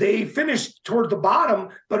they finished toward the bottom,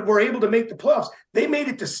 but were able to make the playoffs. They made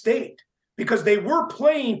it to state because they were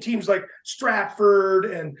playing teams like Stratford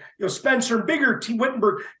and Spencer and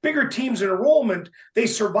Wittenberg, bigger teams in enrollment. They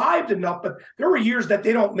survived enough, but there were years that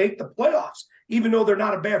they don't make the playoffs, even though they're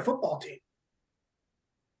not a bad football team.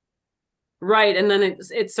 Right. And then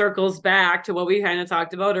it circles back to what we kind of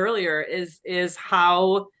talked about earlier is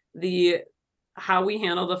how we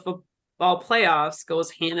handle the football playoffs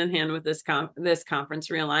goes hand in hand with this conference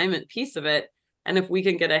realignment piece of it. And if we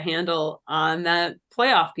can get a handle on that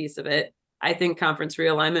playoff piece of it, I think conference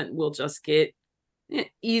realignment will just get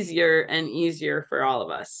easier and easier for all of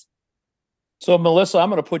us. So, Melissa, I'm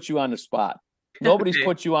going to put you on the spot. Nobody's Okay.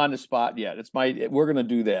 put you on the spot yet. We're going to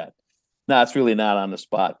do that. No, it's really not on the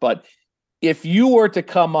spot. But if you were to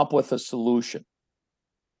come up with a solution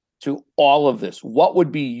to all of this, what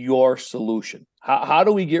would be your solution? How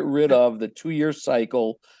do we get rid of the 2-year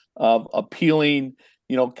cycle of appealing,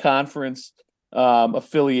 conference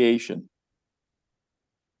affiliation?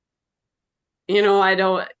 I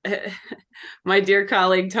don't, my dear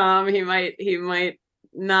colleague, Tom, he might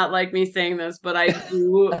not like me saying this, but I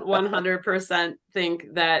do 100% think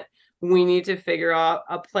that we need to figure out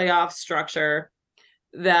a playoff structure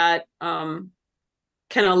that can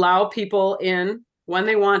allow people in when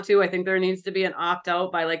they want to. I think there needs to be an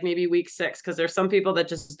opt-out by like maybe week 6, because there's some people that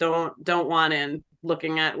just don't want in,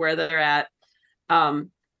 looking at where they're at.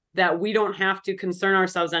 That we don't have to concern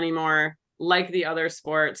ourselves anymore, like the other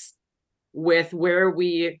sports, with where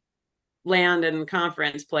we land in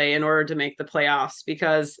conference play in order to make the playoffs,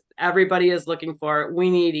 because everybody is looking for, we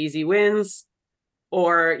need easy wins,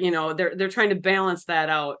 or, you know, they're trying to balance that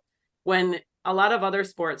out. When a lot of other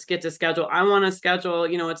sports get to schedule, I want to schedule,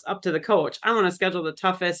 you know, it's up to the coach. I want to schedule the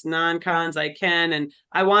toughest non-cons I can. And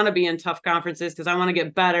I want to be in tough conferences because I want to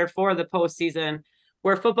get better for the postseason.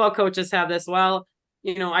 Where football coaches have this, well,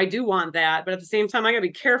 you know, I do want that, but at the same time, I gotta be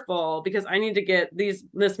careful because I need to get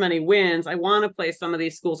this many wins. I want to play some of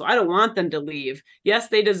these schools. So I don't want them to leave. Yes,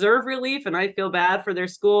 they deserve relief, and I feel bad for their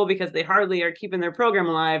school because they hardly are keeping their program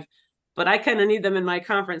alive, but I kind of need them in my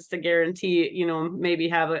conference to guarantee, you know, maybe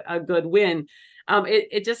have a good win.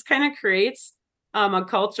 It just kind of creates a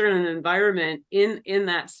culture and an environment in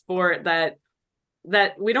that sport that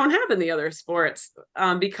we don't have in the other sports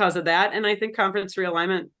because of that. And I think conference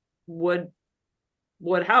realignment would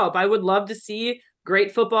help. I would love to see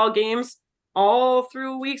great football games all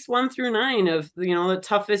through weeks 1 through 9 of, you know, the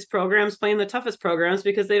toughest programs playing the toughest programs,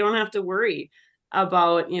 because they don't have to worry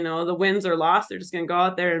about, you know, the wins or loss. They're just going to go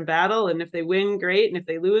out there and battle. And if they win, great. And if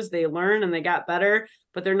they lose, they learn and they got better,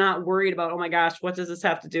 but they're not worried about, oh my gosh, what does this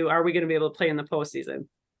have to do? Are we going to be able to play in the postseason?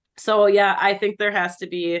 So yeah, I think there has to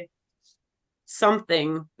be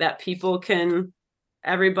something that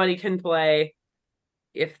everybody can play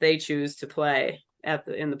if they choose to play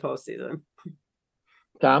in the postseason.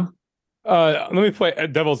 Tom? Let me play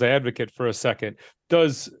devil's advocate for a second.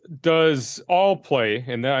 Does all play,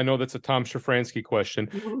 and I know that's a Tom Shafransky question,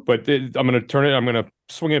 but I'm going to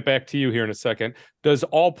swing it back to you here in a second. Does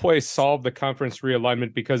all play solve the conference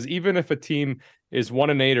realignment? Because even if a team is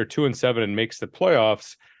 1-8 or 2-7 and makes the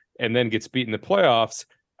playoffs and then gets beat in the playoffs,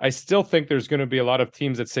 I still think there's going to be a lot of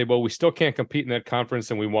teams that say, well, we still can't compete in that conference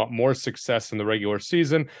and we want more success in the regular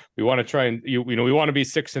season. We want to try and, we want to be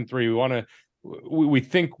 6-3. We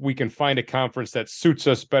think we can find a conference that suits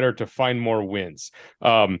us better to find more wins.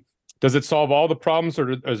 Does it solve all the problems,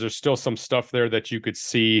 or is there still some stuff there that you could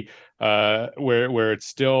see where it's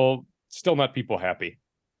still not people happy?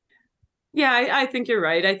 Yeah, I think you're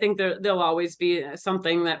right. I think there'll always be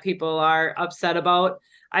something that people are upset about.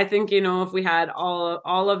 I think, if we had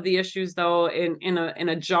all of the issues though in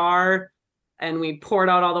a jar, and we poured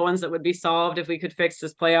out all the ones that would be solved if we could fix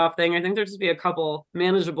this playoff thing, I think there'd just be a couple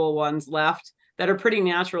manageable ones left that are pretty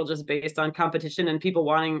natural, just based on competition and people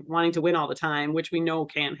wanting to win all the time, which we know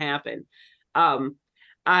can't happen. If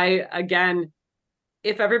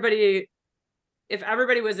everybody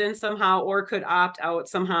was in somehow or could opt out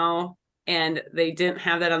somehow, and they didn't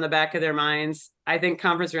have that on the back of their minds, I think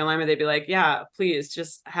conference realignment, they'd be like, yeah, please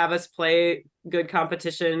just have us play good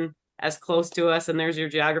competition as close to us, and there's your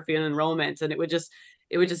geography and enrollment, and it would just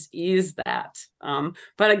ease that.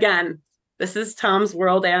 But again, this is Tom's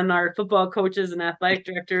world and our football coaches and athletic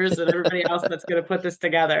directors and everybody else that's going to put this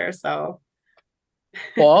together. So,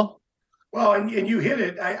 Paul? Well, and you hit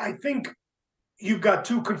it. I think you've got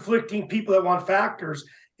two conflicting people that want factors.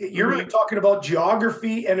 You're really talking about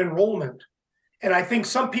geography and enrollment. And I think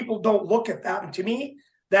some people don't look at that. And to me,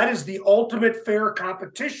 that is the ultimate fair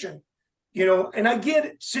competition. And I get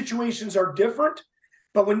it, situations are different,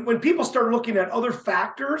 but when people start looking at other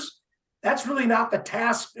factors, that's really not the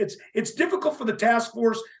task. It's difficult for the task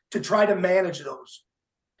force to try to manage those.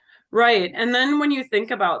 Right. And then when you think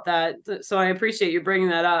about that, so I appreciate you bringing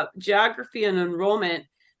that up, geography and enrollment,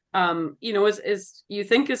 is you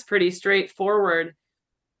think is pretty straightforward.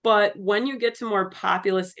 But when you get to more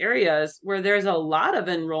populous areas where there's a lot of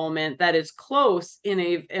enrollment that is close in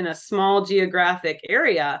a small geographic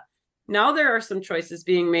area, now there are some choices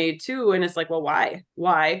being made too. And it's like, well, why?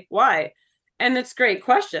 And it's great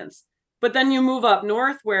questions. But then you move up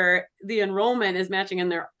north where the enrollment is matching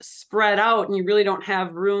and they're spread out and you really don't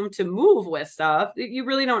have room to move with stuff. You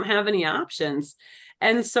really don't have any options.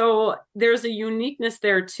 And so there's a uniqueness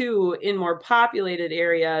there too in more populated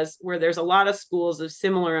areas where there's a lot of schools of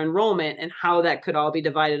similar enrollment, and how that could all be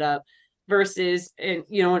divided up versus an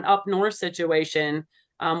up north situation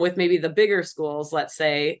with maybe the bigger schools, let's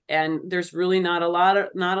say, and there's really not a lot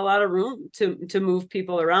of room to move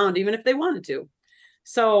people around, even if they wanted to.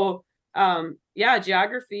 So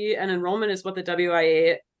geography and enrollment is what the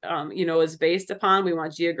WIAA is based upon. We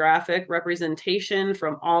want geographic representation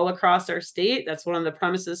from all across our state. That's one of the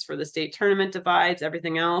premises for the state tournament divides,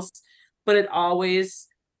 everything else. But it always,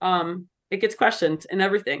 it gets questioned in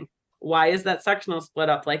everything. why is that sectional split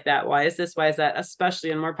up like that? Why is this? Why is that? Especially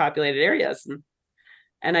in more populated areas.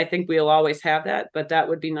 And I think we'll always have that, but that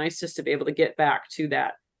would be nice just to be able to get back to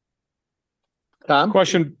that. Tom?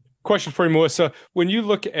 Question for you, Melissa. When you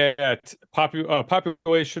look at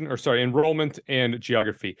enrollment and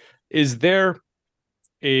geography, is there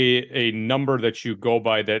a number that you go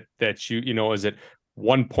by that is it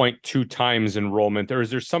 1.2 times enrollment, or is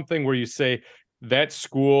there something where you say that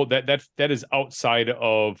school that is outside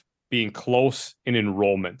of being close in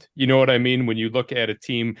enrollment? You know what I mean? When you look at a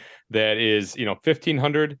team that is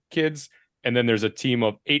 1,500 kids and then there's a team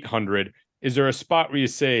of 800, is there a spot where you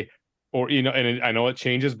say, or and I know it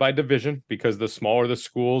changes by division because the smaller the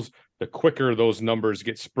schools, the quicker those numbers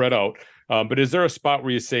get spread out, but is there a spot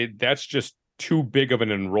where you say that's just too big of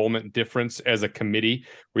an enrollment difference as a committee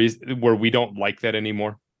where we don't like that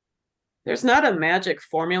anymore? There's not a magic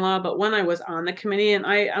formula, but when I was on the committee, and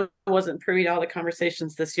I wasn't privy to all the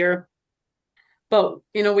conversations this year, but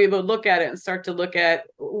we would look at it and start to look at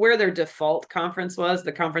where their default conference was,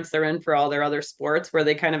 the conference they're in for all their other sports, where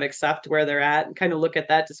they kind of accept where they're at and kind of look at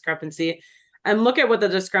that discrepancy and look at what the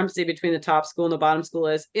discrepancy between the top school and the bottom school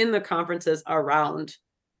is in the conferences around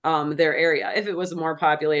their area, if it was a more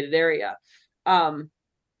populated area.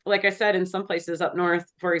 Like I said, in some places up north,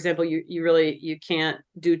 for example, you can't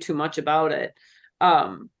do too much about it.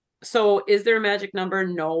 So is there a magic number?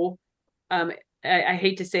 No. I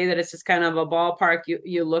hate to say that it's just kind of a ballpark.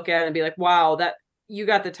 You look at it and be like, wow, that you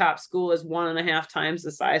got the top school is 1.5 times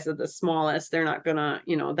the size of the smallest. They're not gonna,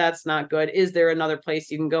 that's not good. Is there another place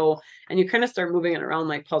you can go? And you kind of start moving it around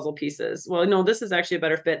like puzzle pieces. Well, no, this is actually a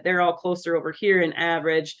better fit. They're all closer over here in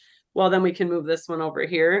average. Well, then we can move this one over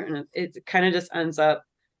here. And it kind of just ends up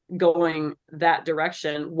going that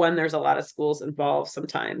direction when there's a lot of schools involved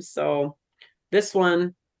sometimes. So this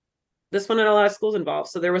one had a lot of schools involved.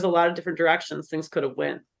 So there was a lot of different directions things could have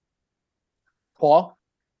went. Paul?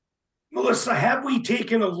 Melissa, have we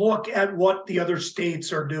taken a look at what the other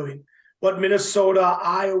states are doing? What Minnesota,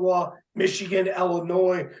 Iowa, Michigan,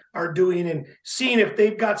 Illinois are doing, and seeing if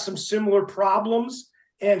they've got some similar problems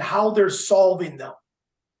and how they're solving them?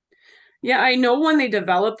 Yeah, I know when they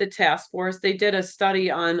developed the task force, they did a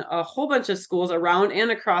study on a whole bunch of schools around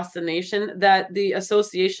and across the nation that the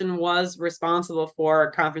association was responsible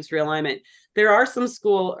for conference realignment. There are some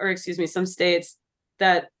some states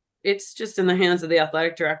that it's just in the hands of the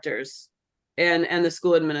athletic directors and the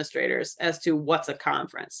school administrators as to what's a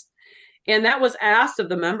conference. And that was asked of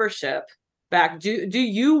the membership back. Do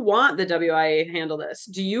you want the WIAA to handle this?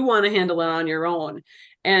 Do you want to handle it on your own?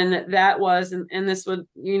 And that was, and this would,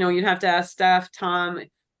 you'd have to ask Steph, Tom,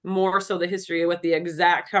 more so the history with the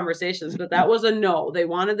exact conversations, but that was a no. They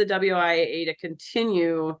wanted the WIAA to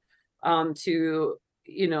continue to,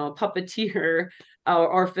 puppeteer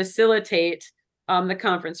or facilitate the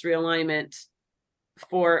conference realignment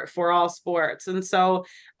for all sports. And so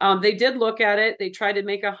they did look at it. They tried to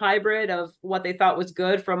make a hybrid of what they thought was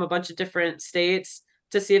good from a bunch of different states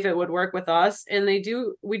to see if it would work with us. And we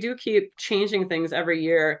do keep changing things every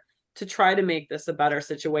year to try to make this a better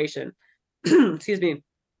situation. Excuse me.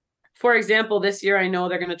 For example, this year, I know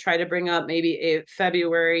they're going to try to bring up maybe a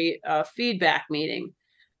February feedback meeting,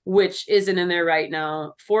 which isn't in there right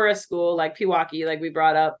now, for a school like Pewaukee, like we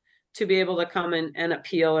brought up, to be able to come and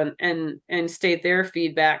appeal and state their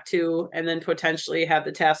feedback too, and then potentially have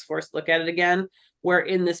the task force look at it again, where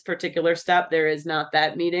in this particular step, there is not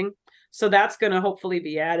that meeting. So that's going to hopefully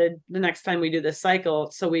be added the next time we do this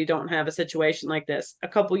cycle, so we don't have a situation like this. A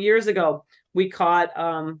couple years ago, we caught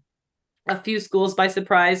a few schools by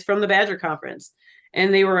surprise from the Badger Conference,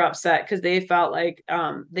 and they were upset because they felt like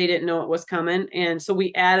they didn't know it was coming. And so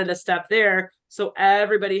we added a step there, so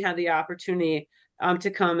everybody had the opportunity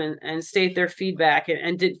to come and state their feedback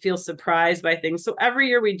and didn't feel surprised by things. So every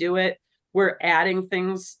year we do it, we're adding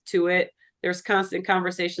things to it. There's constant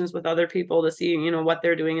conversations with other people to see, what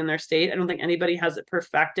they're doing in their state. I don't think anybody has it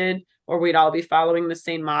perfected, or we'd all be following the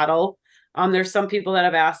same model. There's some people that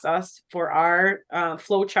have asked us for our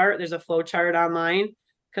flow chart. There's a flow chart online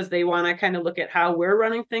because they want to kind of look at how we're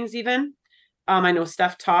running things even. I know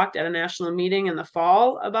Steph talked at a national meeting in the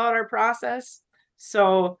fall about our process.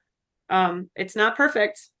 So it's not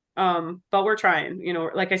perfect, but we're trying.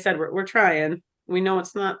 Like I said, we're trying. We know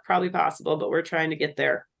it's not probably possible, but we're trying to get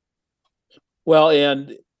there. Well,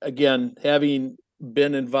 and again, having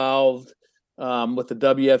been involved with the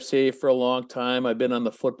WFCA for a long time, I've been on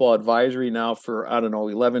the football advisory now for,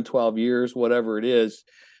 11, 12 years, whatever it is.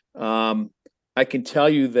 I can tell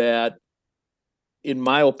you that, in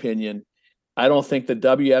my opinion, I don't think the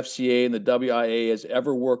WFCA and the WIAA has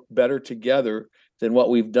ever worked better together than what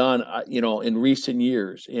we've done, in recent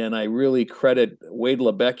years. And I really credit Wade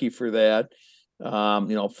Lebecki for that.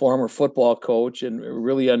 Former football coach, and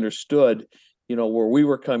really understood, where we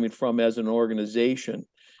were coming from as an organization.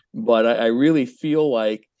 But I really feel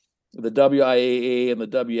like the WIAA and the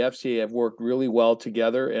WFCA have worked really well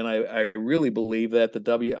together. And I really believe that the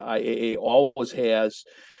WIAA always has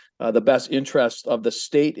the best interest of the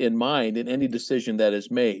state in mind in any decision that is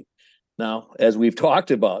made. Now, as we've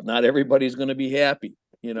talked about, not everybody's going to be happy,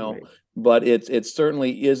 Right. but it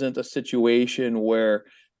certainly isn't a situation where,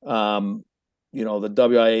 the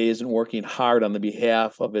WIA isn't working hard on the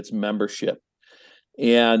behalf of its membership.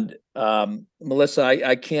 And Melissa,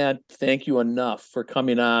 I can't thank you enough for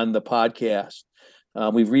coming on the podcast.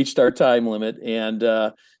 We've reached our time limit, and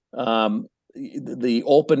the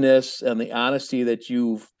openness and the honesty that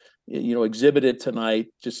you've exhibited tonight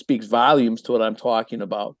just speaks volumes to what I'm talking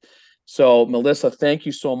about. So, Melissa, thank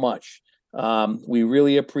you so much. We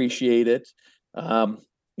really appreciate it.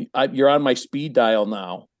 You're on my speed dial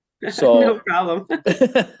now. So No problem.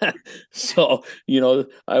 so,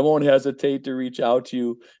 I won't hesitate to reach out to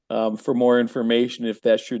you for more information if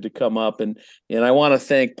that's sure to come up. And I want to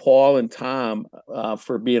thank Paul and Tom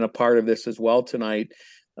for being a part of this as well tonight.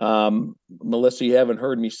 Melissa, you haven't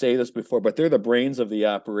heard me say this before, but they're the brains of the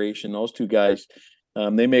operation. Those two guys,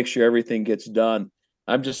 they make sure everything gets done.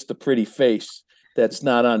 I'm just the pretty face that's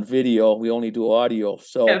not on video. We only do audio.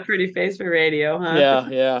 So Yeah, pretty face for radio, huh?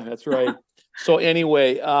 Yeah, that's right. So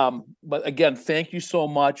anyway, but again, thank you so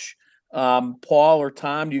much. Paul or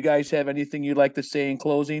Tom, do you guys have anything you'd like to say in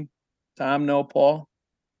closing? Tom, no, Paul?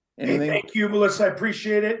 Anything? Hey, thank you, Melissa. I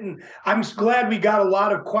appreciate it. And I'm glad we got a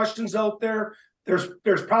lot of questions out there. There's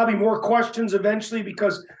probably more questions eventually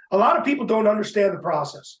because a lot of people don't understand the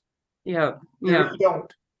process. Yeah. They really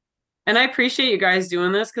don't. And I appreciate you guys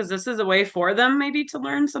doing this because this is a way for them maybe to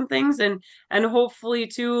learn some things and hopefully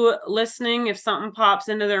too listening, if something pops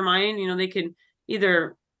into their mind, they can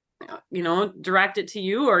either, direct it to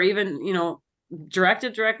you or even, direct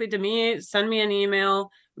it directly to me, send me an email,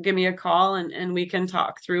 give me a call and we can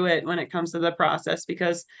talk through it when it comes to the process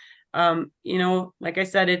because, like I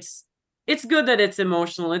said, it's good that it's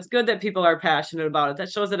emotional. It's good that people are passionate about it.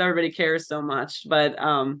 That shows that everybody cares so much. But,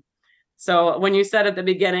 so when you said at the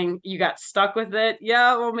beginning, you got stuck with it.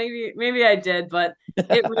 Yeah, well, maybe I did, but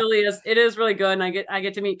it really is. It is really good. And I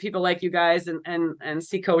get to meet people like you guys and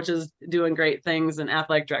see coaches doing great things and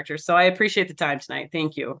athletic directors. So I appreciate the time tonight.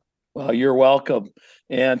 Thank you. Well, you're welcome.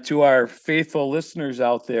 And to our faithful listeners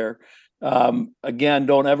out there, again,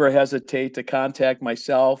 don't ever hesitate to contact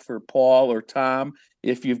myself or Paul or Tom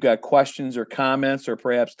if you've got questions or comments or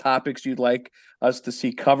perhaps topics you'd like us to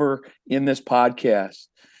see cover in this podcast.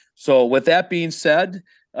 So with that being said,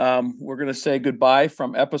 we're going to say goodbye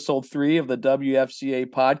from episode 3 of the WFCA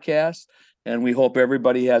podcast, and we hope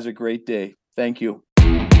everybody has a great day. Thank you.